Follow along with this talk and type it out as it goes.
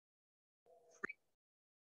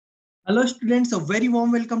Hello students, a very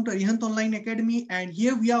warm welcome to Arihant Online Academy, and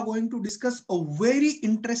here we are going to discuss a very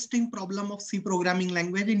interesting problem of C programming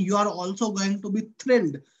language, and you are also going to be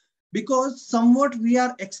thrilled because somewhat we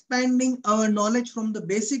are expanding our knowledge from the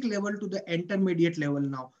basic level to the intermediate level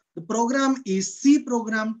now. The program is C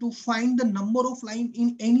program to find the number of line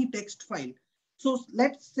in any text file. So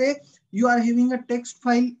let's say you are having a text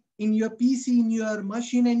file in your PC, in your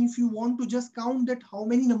machine, and if you want to just count that how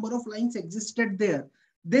many number of lines existed there,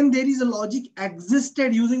 then there is a logic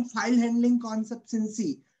existed using file handling concepts in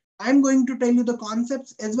C. I'm going to tell you the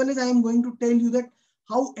concepts as well as I am going to tell you that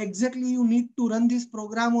how exactly you need to run this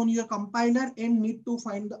program on your compiler and need to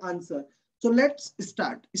find the answer. So let's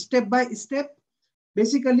start step by step.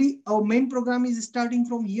 Basically, our main program is starting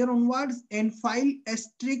from here onwards, and file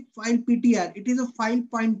asterisk file PTR. It is a file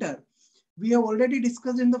pointer. We have already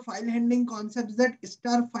discussed in the file handling concepts that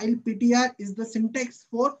star file PTR is the syntax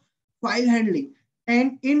for file handling.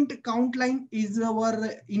 And int count line is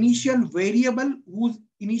our initial variable whose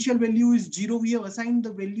initial value is 0. We have assigned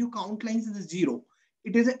the value count lines as 0.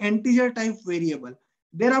 It is an integer type variable.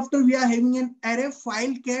 Thereafter, we are having an array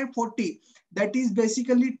file char 40. That is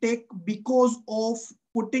basically take because of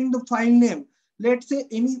putting the file name. Let's say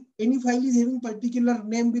any file is having particular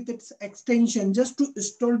name with its extension. Just to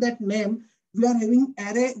store that name, we are having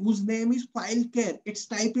array whose name is file char. Its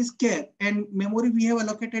type is char, and memory we have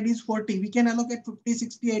allocated is 40. We can allocate 50,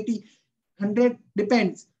 60, 80, 100,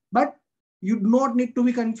 depends. But you do not need to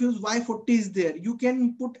be confused why 40 is there. You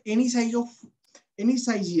can put any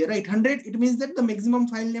size here, right? 100, it means that the maximum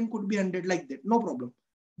file name could be 100, like that, no problem.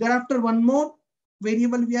 Thereafter, one more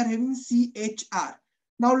variable we are having chr.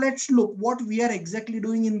 Now let's look what we are exactly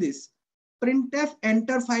doing in this. Printf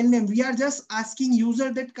enter file name. We are just asking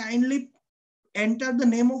user that kindly enter the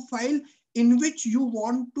name of file in which you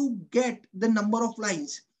want to get the number of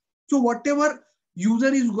lines. So whatever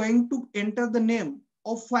user is going to enter the name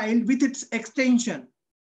of file with its extension.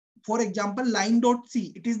 For example,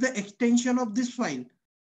 line.c, it is the extension of this file.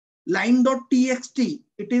 Line.txt,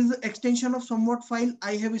 it is the extension of somewhat file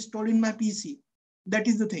I have stored in my PC. That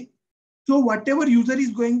is the thing. So whatever user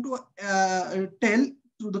is going to tell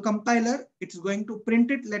to the compiler, it's going to print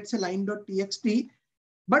it, let's say line.txt,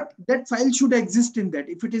 but that file should exist in that.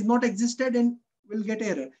 If it is not existed, then we'll get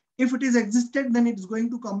error. If it is existed, then it's going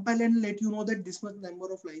to compile and let you know that this much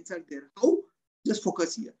number of lines are there. How? Just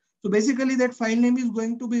focus here. So basically that file name is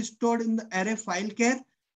going to be stored in the array file char.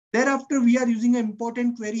 Thereafter, we are using an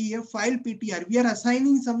important query here, file PTR. We are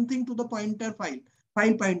assigning something to the pointer file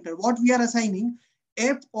pointer. What we are assigning?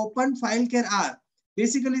 F open file char R.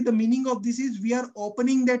 Basically, the meaning of this is we are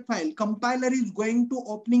opening that file. Compiler is going to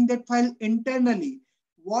opening that file internally.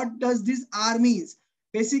 What does this R means?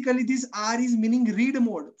 Basically, this R is meaning read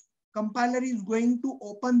mode. Compiler is going to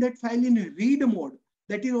open that file in read mode.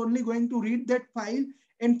 That is only going to read that file,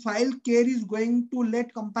 and file char is going to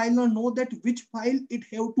let compiler know that which file it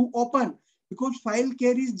have to open, because file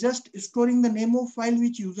char is just storing the name of file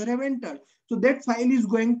which user have entered. So that file is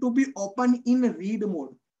going to be open in read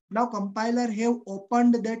mode. Now compiler have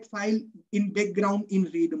opened that file in background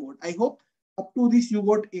in read mode. I hope up to this you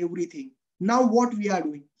got everything. Now what we are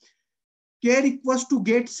doing? Char equals to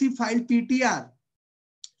get C file PTR.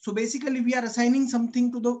 So basically we are assigning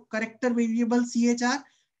something to the character variable chr.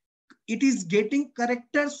 It is getting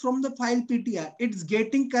characters from the file PTR. It's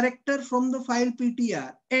getting character from the file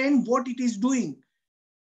PTR. And what it is doing?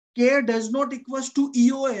 Char does not equals to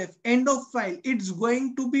EOF, end of file. It's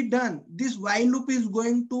going to be done. This while loop is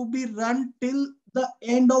going to be run till the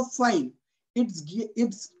end of file.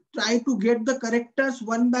 It's try to get the characters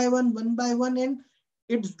one by one, and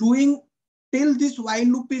it's doing till this while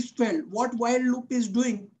loop is failed. What while loop is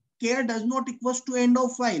doing? Char does not equals to end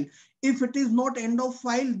of file. If it is not end of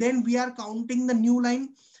file, then we are counting the new line,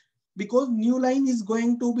 because new line is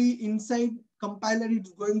going to be inside compiler.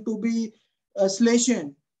 It's going to be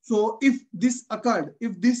 /n. So if this occurred,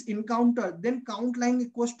 if this encountered, then count line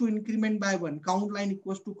equals to increment by 1. Count line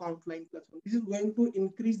equals to count line plus 1. This is going to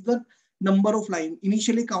increase the number of line.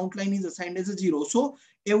 Initially count line is assigned as a 0. So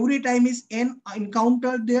every time is n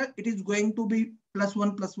encountered there, it is going to be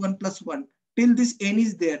 +1 +1 +1 till this n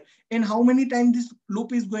is there. And how many times this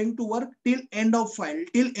loop is going to work? Till end of file.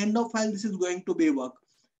 Till end of file, this is going to be work.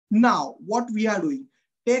 Now what we are doing?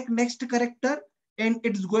 Take next character, and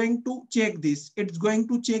it's going to check this. It's going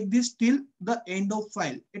to check this till the end of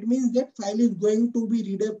file. It means that file is going to be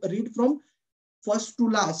read from first to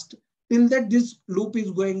last till that this loop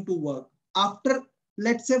is going to work. After,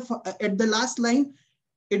 let's say at the last line,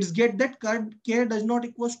 it's get that char does not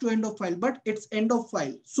equals to end of file, but it's end of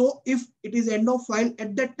file. So if it is end of file,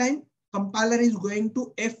 at that time, compiler is going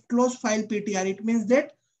to f close file PTR. It means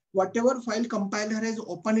that whatever file compiler has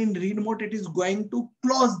open in read mode, it is going to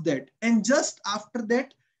close that. And just after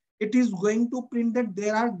that, it is going to print that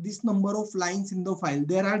there are this number of lines in the file.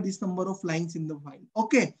 There are this number of lines in the file.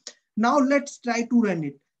 Okay. Now let's try to run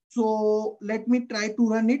it. So let me try to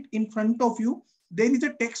run it in front of you. There is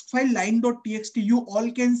a text file line.txt. You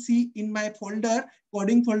all can see in my folder,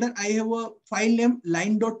 coding folder, I have a file name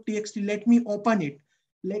line.txt. Let me open it.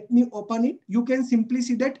 Let me open it. You can simply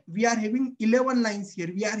see that we are having 11 lines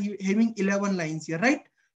here. We are having 11 lines here, right?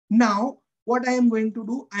 Now, what I am going to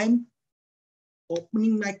do, I am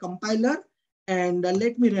opening my compiler and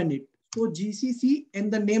let me run it. So GCC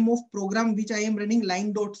and the name of program which I am running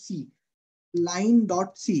line.c.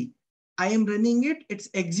 Line.c. I am running it. It's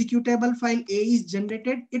executable file A is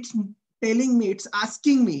generated. It's telling me, it's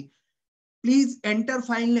asking me, please enter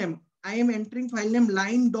file name. I am entering file name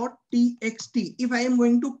line.txt. If I am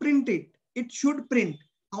going to print it, it should print.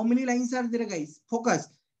 How many lines are there, guys? Focus.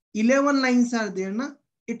 11 lines are there, na?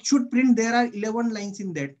 It should print. There are 11 lines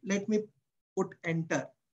in that. Let me put enter.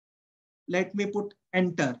 Let me put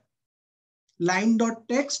enter.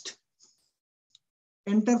 Line.text.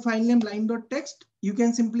 Enter file name line.text. You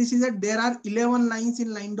can simply see that there are 11 lines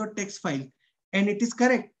in line.text file. And it is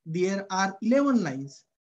correct. There are 11 lines.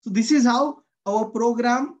 So this is how our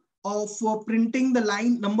program of printing the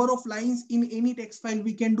number of lines in any text file,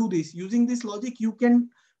 we can do this. Using this logic, you can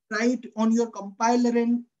try it on your compiler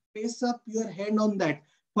and paste up your hand on that.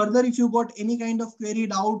 Further, if you got any kind of query,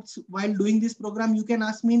 doubts while doing this program, you can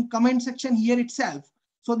ask me in comment section here itself,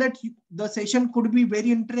 so that the session could be very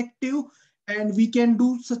interactive and we can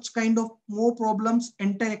do such kind of more problems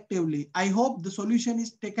interactively. I hope the solution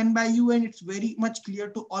is taken by you and it's very much clear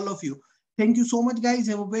to all of you. Thank you so much, guys.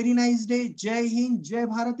 Have a very nice day. Jai Hind, Jai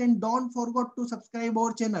Bharat, and don't forget to subscribe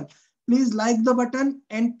our channel. Please like the button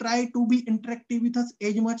and try to be interactive with us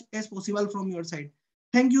as much as possible from your side.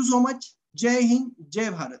 Thank you so much. Jai Hind, Jai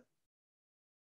Bharat.